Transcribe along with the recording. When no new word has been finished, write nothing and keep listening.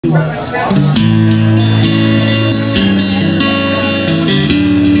Hello,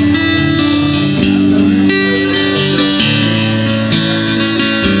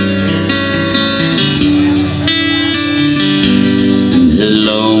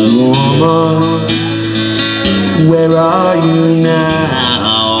 woman, where are you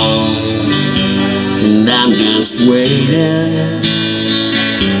now? And I'm just waiting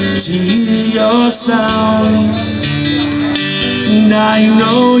to hear your sound. And I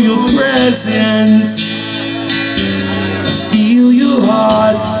know your presence, I feel your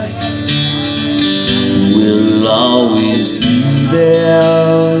heart will always be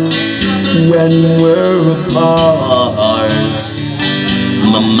there when we're apart.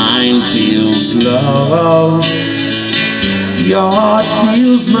 My mind feels low, your heart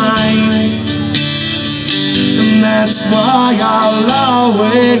feels mine, and that's why I'll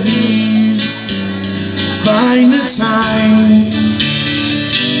always find the time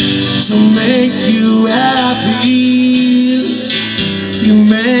to make you happy. You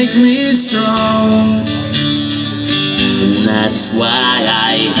make me strong, and that's why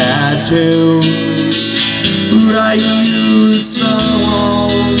I had to write you a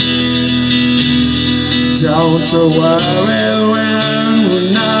song. Don't you worry when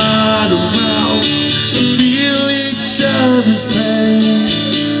we're not around to feel each other's pain.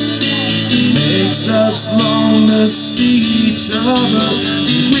 It makes us long to see each other.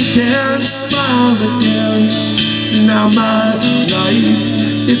 We can't smile again. Now my life,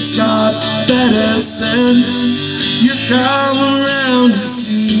 it's got better sense. You come around to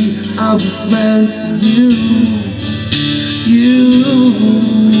see I was meant for you,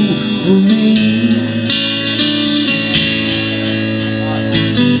 for me.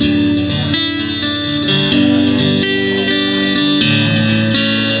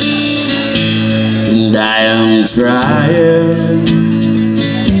 And I am trying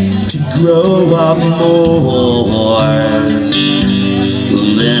to grow up more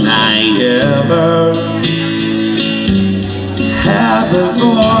than I ever have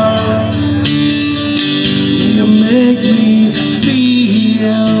before. You make me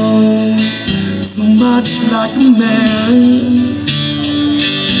feel so much like a man,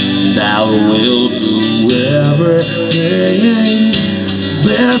 and I will do everything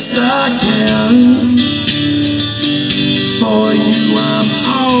best I can. For you I'm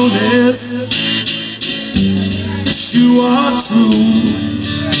honest, you are true.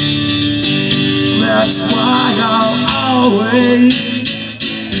 That's why I'll always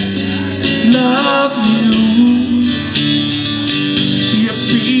love you. You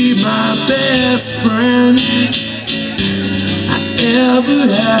be my best friend I ever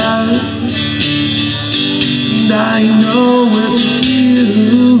had, and I know with you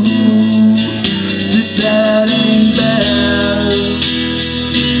that ain't bad.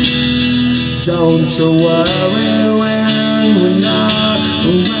 Don't you worry when we're not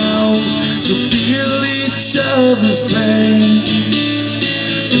around to feel each other's pain.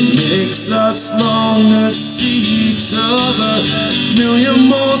 It makes us long to see each other a million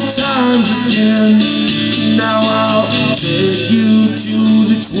more times again. Now I'll take you to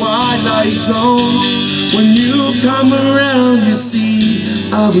the twilight zone. When you come around, you see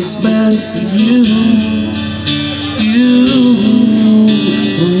I was meant for you,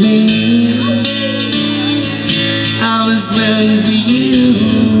 for me. I was meant for you,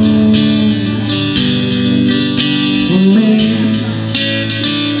 for me.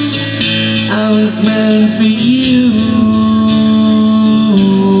 I was meant for you.